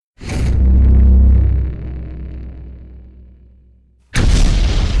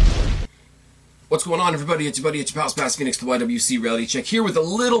What's going on, everybody? It's your buddy, it's your pal, Spaz Phoenix, the YWC Reality Check, here with a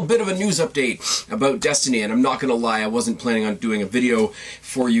little bit of a news update about Destiny. And I'm not going to lie, I wasn't planning on doing a video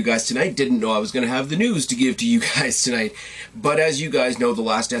for you guys tonight. Didn't know I was going to have the news to give to you guys tonight. But as you guys know, the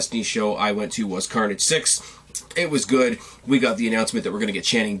last Destiny show I went to was Carnage 6. It was good. We got the announcement that we're going to get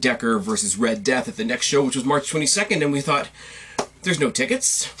Channing Decker versus Red Death at the next show, which was March 22nd. And we thought, there's no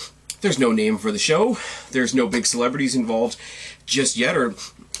tickets. There's no name for the show. There's no big celebrities involved just yet, or,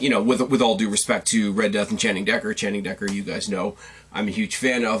 you know, with all due respect to Red Death and Channing Decker. Channing Decker, you guys know, I'm a huge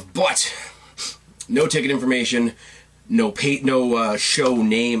fan of, but no ticket information, no show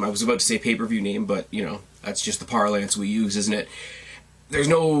name. I was about to say pay-per-view name, but, you know, that's just the parlance we use, isn't it? There's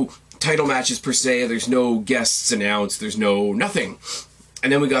no title matches per se, there's no guests announced, there's no nothing.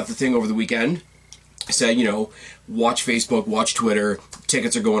 And then we got the thing over the weekend. Said, you know, watch Facebook, watch Twitter,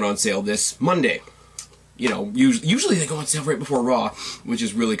 tickets are going on sale this Monday. You know, usually they go on sale right before Raw, which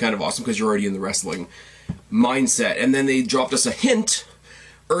is really kind of awesome because you're already in the wrestling mindset. And then they dropped us a hint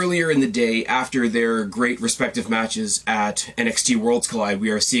earlier in the day after their great respective matches at NXT Worlds Collide.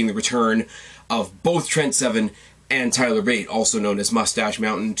 We are seeing the return of both Trent Seven and Tyler Bate, also known as Mustache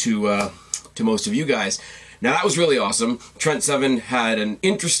Mountain to most of you guys. Now that was really awesome. Trent Seven had an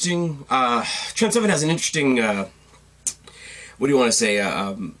interesting. Trent Seven has an interesting. What do you want to say?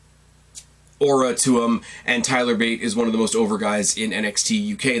 Aura to him, and Tyler Bate is one of the most over guys in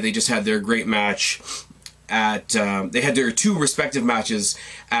NXT UK. They just had their great match at. They had their two respective matches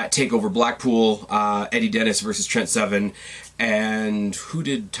at Takeover Blackpool. Eddie Dennis versus Trent Seven, and who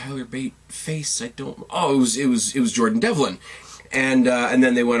did Tyler Bate face? I don't. Oh, it was Jordan Devlin. And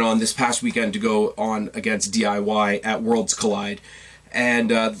then they went on this past weekend to go on against DIY at Worlds Collide,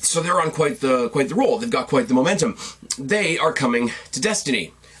 and so they're on quite the roll. They've got quite the momentum. They are coming to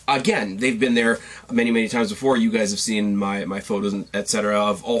Destiny again. They've been there many times before. You guys have seen my photos, etc.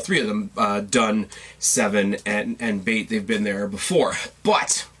 of all three of them. Dunn, Seven, and Bate. They've been there before,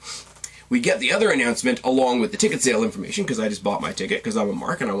 but we get the other announcement along with the ticket sale information, because I just bought my ticket because I'm a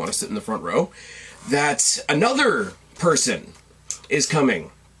mark and I want to sit in the front row, that another person is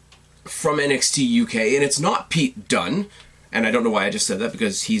coming from NXT UK, and it's not Pete Dunne, and I don't know why I just said that,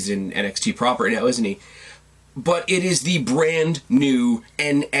 because he's in NXT proper now, isn't he? But it is the brand new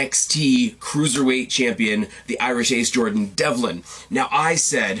NXT Cruiserweight Champion, the Irish Ace Jordan Devlin. Now, I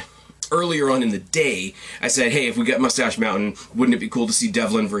said earlier on in the day, I said, hey, if we get Mustache Mountain, wouldn't it be cool to see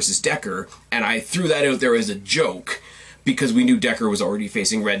Devlin versus Decker? And I threw that out there as a joke, because we knew Decker was already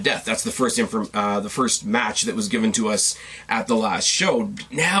facing Red Death. That's the first match that was given to us at the last show.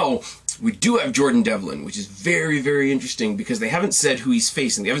 Now, we do have Jordan Devlin, which is very interesting, because they haven't said who he's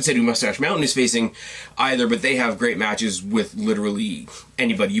facing. They haven't said who Mustache Mountain is facing either, but they have great matches with literally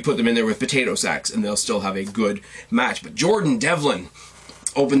anybody. You put them in there with potato sacks, and they'll still have a good match. But Jordan Devlin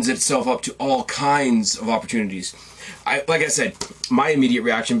opens itself up to all kinds of opportunities. Like I said, my immediate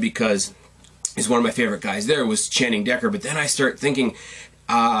reaction, because is one of my favorite guys there, was Channing Decker, but then I start thinking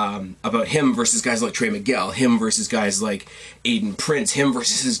about him versus guys like Trey Miguel, him versus guys like Aiden Prince, him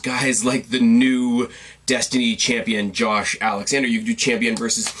versus guys like the new Destiny champion Josh Alexander. You could do champion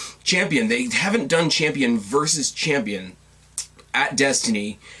versus champion. They haven't done champion versus champion at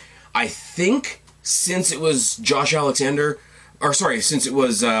Destiny, I think, since it was Josh Alexander, or sorry, since it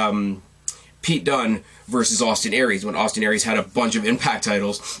was Pete Dunne versus Austin Aries, when Austin Aries had a bunch of Impact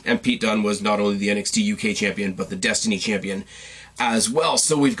titles, and Pete Dunne was not only the NXT UK champion, but the Destiny champion as well.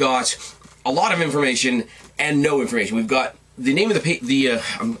 So we've got a lot of information and no information. We've got the name of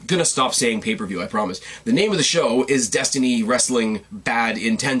I'm gonna stop saying pay-per-view, I promise. The name of the show is Destiny Wrestling Bad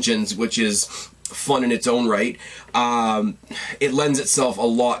Intentions, which is fun in its own right. It lends itself a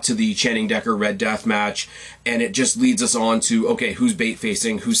lot to the Channing Decker Red Death match, and it just leads us on to, okay, who's Bate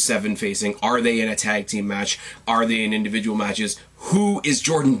facing, who's Seven facing, are they in a tag team match, are they in individual matches, who is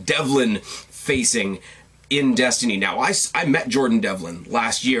Jordan Devlin facing in Destiny. Now, I met Jordan Devlin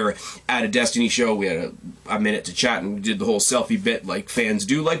last year at a Destiny show. We had a minute to chat and we did the whole selfie bit like fans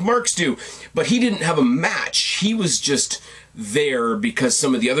do, like marks do, but he didn't have a match. He was just there because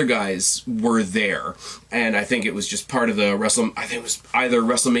some of the other guys were there, and I think it was just part of the I think it was either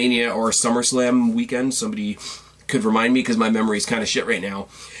WrestleMania or SummerSlam weekend. Somebody could remind me, because my memory's kind of shit right now.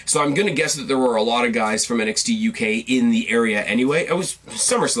 So I'm gonna guess that there were a lot of guys from NXT UK in the area anyway. It was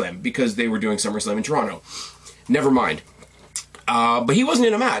SummerSlam, because they were doing SummerSlam in Toronto. Never mind. But he wasn't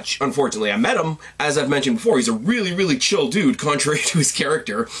in a match, unfortunately. I met him, as I've mentioned before. He's a really chill dude, contrary to his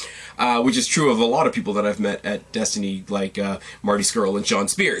character, which is true of a lot of people that I've met at Destiny, like Marty Scurll and Sean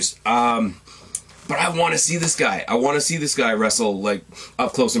Spears. But I want to see this guy. I want to see this guy wrestle, like,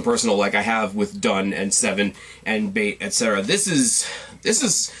 up close and personal, like I have with Dunn and Seven and Bate, etc. This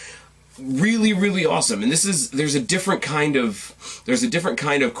is really, really awesome. And there's a different kind of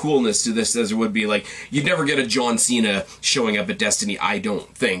coolness to this as there would be, like, you'd never get a John Cena showing up at Destiny, I don't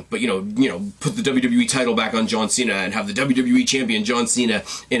think. But, you know, put the WWE title back on John Cena and have the WWE champion John Cena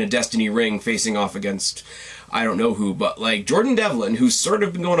in a Destiny ring facing off against I don't know who, but like Jordan Devlin, who's sort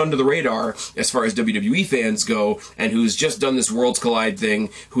of been going under the radar as far as WWE fans go, and who's just done this Worlds Collide thing,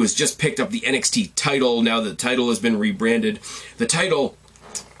 who has just picked up the NXT title now that the title has been rebranded. The title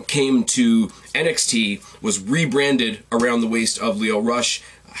came to NXT, was rebranded around the waist of Lio Rush,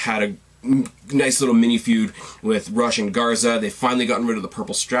 had a nice little mini feud with Rush and Garza. They've finally gotten rid of the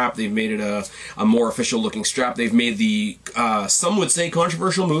purple strap. They've made it a more official looking strap. They've made the, some would say,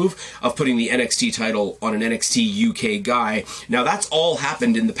 controversial move of putting the NXT title on an NXT UK guy. Now that's all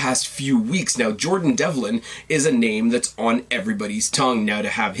happened in the past few weeks. Now Jordan Devlin is a name that's on everybody's tongue. Now to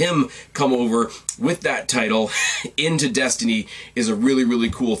have him come over with that title into Destiny is a really, really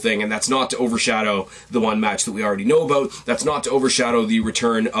cool thing, and that's not to overshadow the one match that we already know about. That's not to overshadow the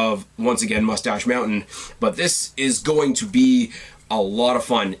return of, once again, Mustache Mountain, but this is going to be a lot of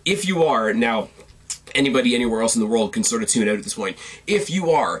fun. If you are, now, anybody anywhere else in the world can sort of tune out at this point. If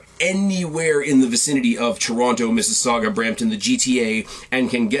you are anywhere in the vicinity of Toronto, Mississauga, Brampton, the GTA, and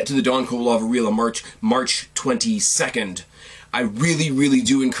can get to the Don Kovalov Arena March 22nd, I really, really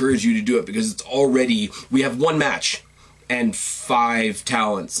do encourage you to do it, because it's already, we have one match and 5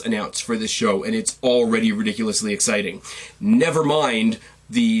 talents announced for this show, and it's already ridiculously exciting. Never mind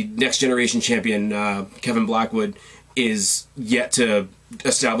the Next Generation champion, Kevin Blackwood, is yet to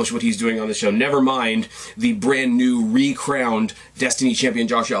establish what he's doing on the show. Never mind the brand new recrowned Destiny champion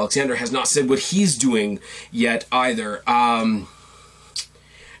Josh Alexander has not said what he's doing yet either.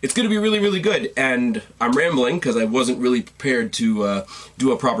 It's going to be really, really good, and I'm rambling because I wasn't really prepared to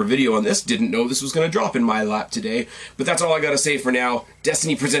do a proper video on this. Didn't know this was going to drop in my lap today, but that's all I got to say for now.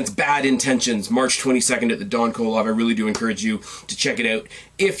 Destiny presents Bad Intentions, March 22nd at the Don Kovalov. I really do encourage you to check it out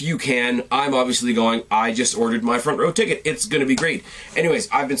if you can. I'm obviously going. I just ordered my front row ticket. It's going to be great. Anyways,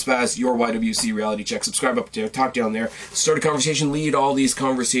 I've been Spaz, your YWC Reality Check. Subscribe up there, talk down there, start a conversation, lead all these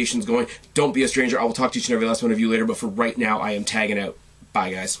conversations going. Don't be a stranger. I will talk to each and every last one of you later, but for right now, I am tagging out. Bye,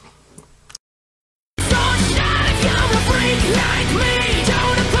 guys. Freak like me.